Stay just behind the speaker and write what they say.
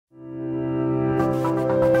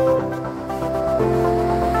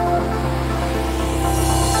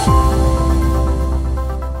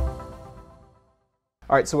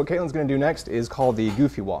All right, so what Caitlyn's gonna do next is called the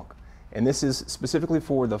goofy walk. And this is specifically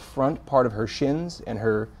for the front part of her shins and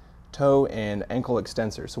her toe and ankle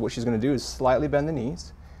extensors. So what she's gonna do is slightly bend the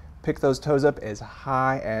knees, pick those toes up as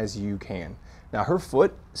high as you can. Now her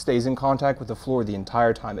foot stays in contact with the floor the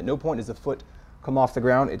entire time. At no point does the foot come off the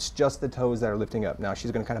ground. It's just the toes that are lifting up. Now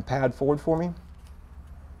she's gonna kind of pad forward for me.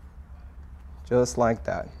 Just like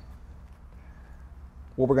that.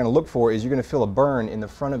 What we're gonna look for is you're gonna feel a burn in the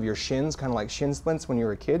front of your shins, kind of like shin splints when you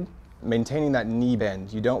were a kid. Maintaining that knee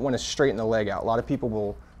bend. You don't wanna straighten the leg out. A lot of people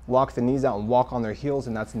will walk the knees out and walk on their heels,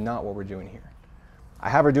 and that's not what we're doing here. I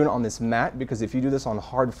have her doing it on this mat because if you do this on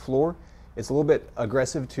hard floor, it's a little bit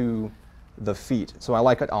aggressive to the feet. So I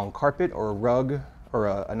like it on carpet or a rug or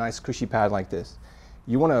a nice cushy pad like this.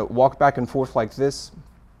 You wanna walk back and forth like this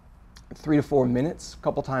 3 to 4 minutes, a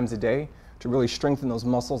couple times a day, to really strengthen those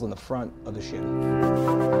muscles in the front of the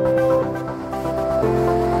shin.